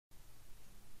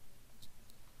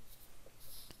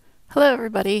Hello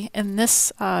everybody. In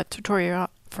this tutorial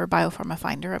for BioPharma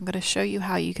Finder, I'm going to show you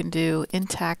how you can do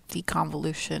intact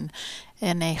deconvolution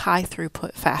in a high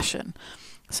throughput fashion.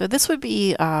 So this would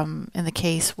be in the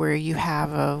case where you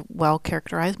have a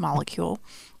well-characterized molecule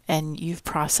and you've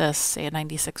processed, say, a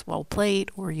 96 well plate,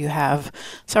 or you have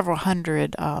several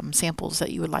hundred samples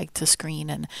that you would like to screen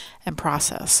and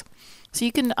process. So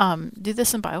you can do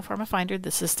this in BioPharma Finder.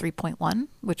 This is 3.1,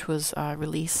 which was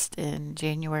released in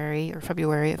January or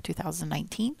February of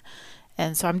 2019.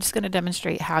 And so I'm just going to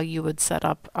demonstrate how you would set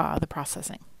up the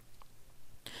processing.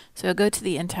 So I'll go to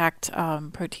the intact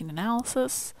protein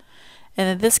analysis. And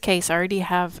in this case, I already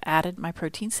have added my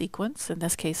protein sequence. In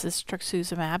this case, it's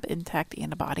trastuzumab intact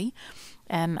antibody.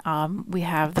 And we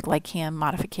have the glycan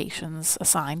modifications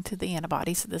assigned to the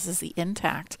antibody. So this is the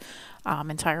intact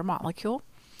entire molecule.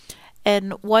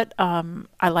 And what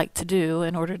I like to do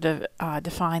in order to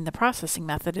define the processing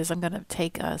method is I'm going to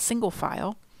take a single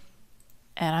file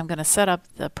and I'm going to set up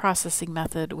the processing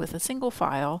method with a single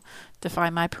file,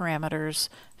 define my parameters,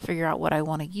 figure out what I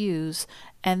want to use,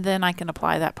 and then I can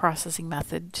apply that processing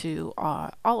method to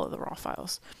all of the raw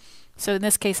files. So in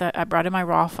this case, I brought in my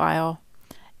raw file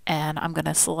and I'm going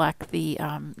to select the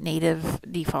native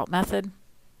default method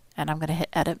and I'm going to hit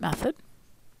edit method.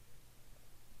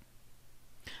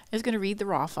 Is going to read the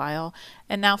raw file,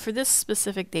 and now for this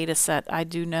specific data set I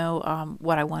do know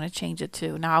what I want to change it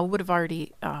to. Now I would have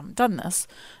already done this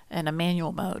in a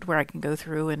manual mode where I can go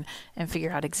through and figure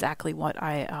out exactly what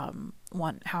I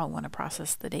how I want to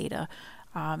process the data.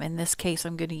 In this case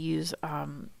I'm going to use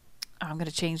I'm going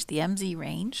to change the MZ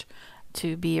range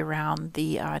to be around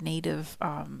the native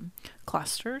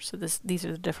cluster. So these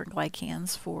are the different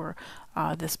glycans for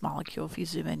this molecule. If you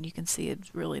zoom in, you can see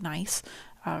it's really nice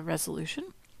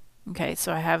resolution. Okay,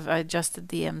 so I have adjusted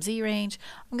the MZ range.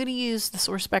 I'm going to use the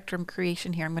source spectrum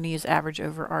creation here. I'm going to use average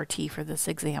over RT for this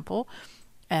example,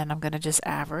 and I'm going to just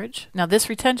average. Now this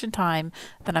retention time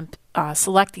that I'm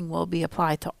selecting will be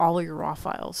applied to all of your raw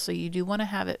files. So you do want to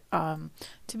have it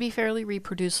to be fairly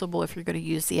reproducible if you're going to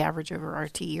use the average over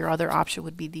RT. Your other option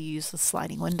would be to use the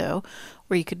sliding window,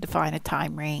 where you could define a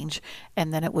time range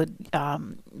and then it would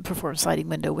perform sliding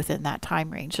window within that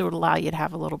time range. So it would allow you to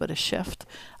have a little bit of shift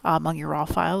among your raw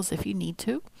files if you need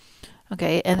to.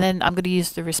 Okay, and then I'm going to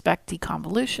use the respect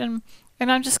deconvolution.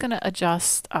 And I'm just going to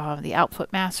adjust the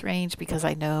output mass range because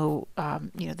I know,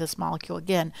 this molecule,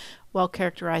 again,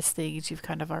 well-characterized things, you've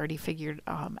kind of already figured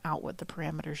out what the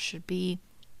parameters should be.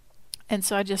 And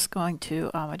so I'm just going to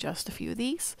adjust a few of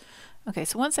these. Okay,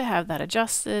 so once I have that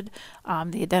adjusted,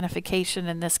 the identification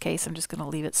in this case, I'm just going to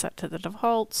leave it set to the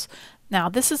defaults. Now,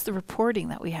 this is the reporting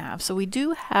that we have. So we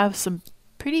do have some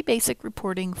pretty basic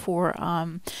reporting for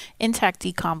intact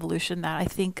deconvolution that I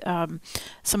think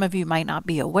some of you might not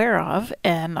be aware of,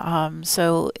 and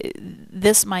so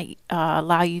this might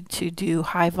allow you to do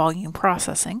high volume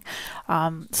processing.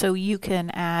 So you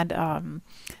can add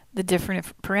the different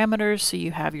parameters. So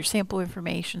you have your sample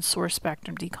information, source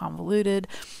spectrum deconvoluted.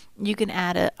 You can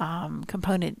add a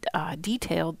component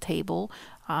detailed table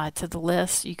to the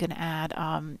list. You can add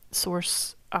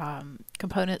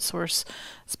component source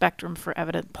spectrum for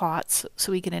evident plots,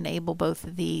 so we can enable both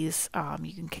of these.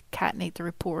 You can concatenate the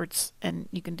reports and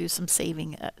you can do some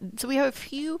saving. So we have a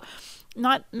few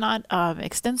not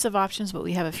extensive options, but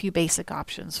we have a few basic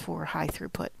options for high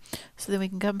throughput. So then we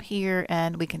can come here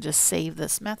and we can just save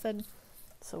this method.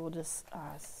 So we'll just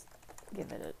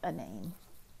give it a name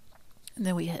and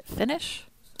then we hit finish.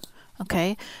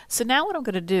 Okay, so now what I'm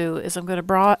going to do is I'm going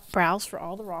to browse for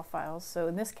all the raw files. So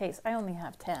in this case, I only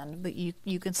have 10, but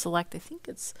you can select, I think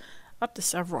it's up to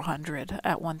several hundred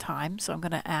at one time. So I'm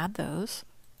going to add those.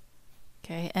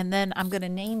 Okay, and then I'm going to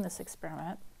name this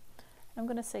experiment. I'm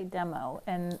going to say demo,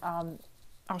 and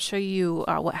I'll show you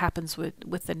what happens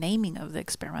with the naming of the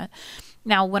experiment.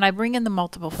 Now, when I bring in the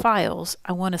multiple files,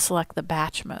 I want to select the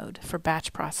batch mode for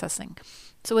batch processing.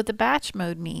 So what the batch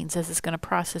mode means is it's going to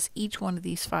process each one of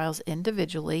these files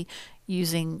individually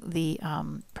using the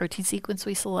protein sequence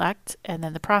we select and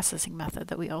then the processing method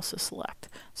that we also select.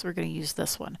 So we're going to use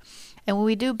this one. And when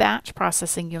we do batch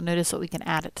processing, you'll notice that we can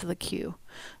add it to the queue.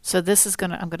 So this is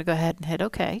I'm going to go ahead and hit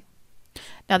OK.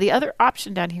 Now the other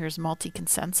option down here is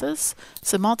multi-consensus.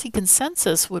 So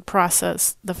multi-consensus would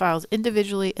process the files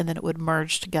individually and then it would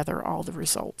merge together all the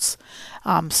results.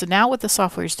 So now what the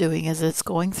software is doing is it's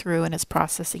going through and it's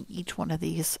processing each one of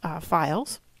these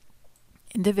files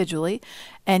individually,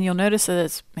 and you'll notice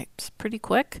that it's pretty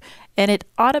quick, and it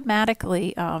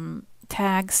automatically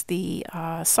tags the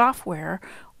software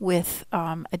with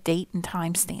a date and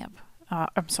time stamp.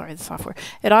 I'm sorry, the software,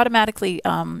 it automatically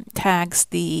tags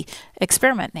the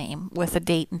experiment name with a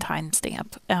date and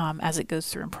timestamp as it goes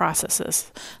through and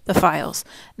processes the files.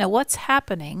 Now what's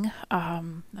happening,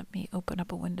 let me open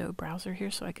up a window browser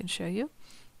here so I can show you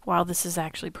while this is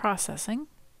actually processing.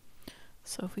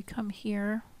 So if we come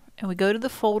here and we go to the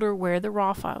folder where the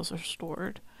raw files are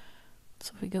stored,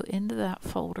 so if we go into that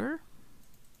folder,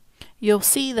 you'll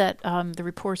see that the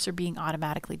reports are being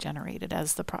automatically generated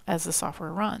as the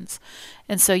software runs.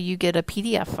 And so you get a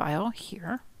PDF file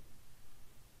here,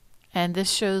 and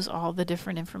this shows all the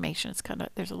different information. It's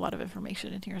there's a lot of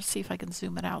information in here. Let's see if I can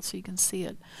zoom it out so you can see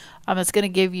it. It's going to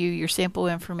give you your sample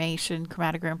information,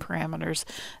 chromatogram parameters.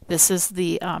 This is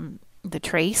the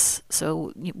trace,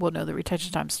 so we'll know the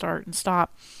retention time start and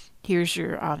stop. Here's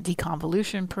your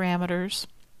deconvolution parameters,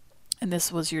 and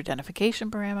this was your identification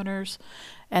parameters.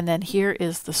 And then here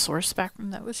is the source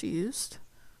spectrum that was used.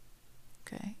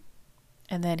 Okay.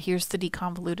 And then here's the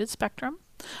deconvoluted spectrum.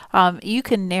 You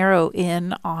can narrow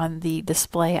in on the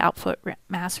display output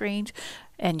mass range,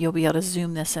 and you'll be able to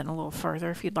zoom this in a little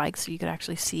further if you'd like, so you could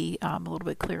actually see a little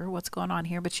bit clearer what's going on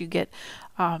here. But you get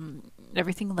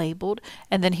everything labeled.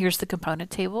 And then here's the component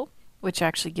table, which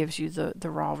actually gives you the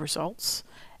raw results.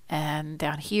 And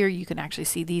down here you can actually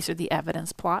see these are the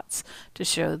evidence plots to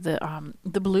show the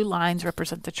blue lines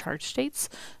represent the charge states.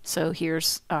 So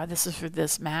here's this is for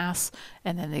this mass,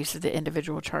 and then these are the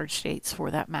individual charge states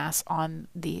for that mass on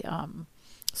the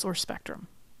source spectrum.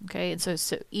 Okay, and so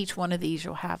each one of these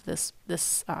you'll have this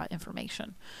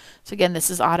information. So again, this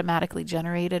is automatically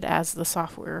generated as the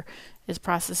software is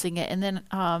processing it. And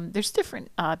then there's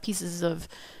different pieces of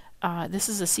this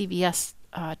is a CVS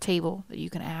table that you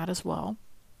can add as well.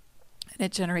 And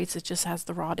it generates, it just has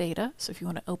the raw data. So if you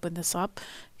want to open this up,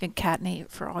 you can concatenate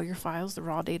for all your files. The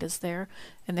raw data is there.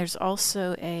 And there's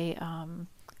also a, I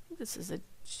think this is a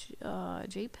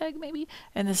JPEG maybe,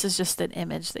 and this is just an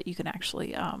image that you can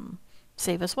actually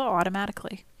save as well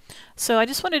automatically. So I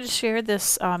just wanted to share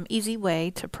this easy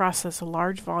way to process a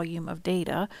large volume of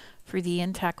data for the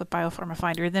Intact with BioPharma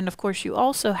Finder. And then of course you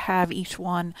also have each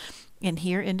one in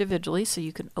here individually, so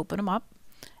you can open them up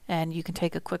and you can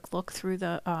take a quick look through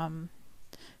the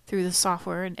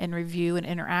software and review and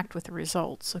interact with the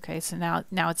results. Okay, so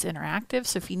now it's interactive,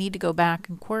 so if you need to go back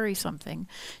and query something,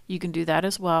 you can do that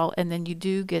as well. And then you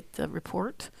do get the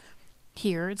report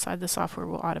here inside the software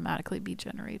will automatically be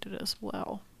generated as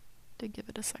well. To give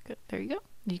it a second, there you go,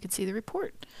 you can see the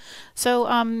report.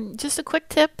 So just a quick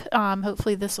tip,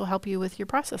 hopefully this will help you with your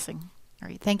processing. All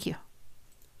right, thank you.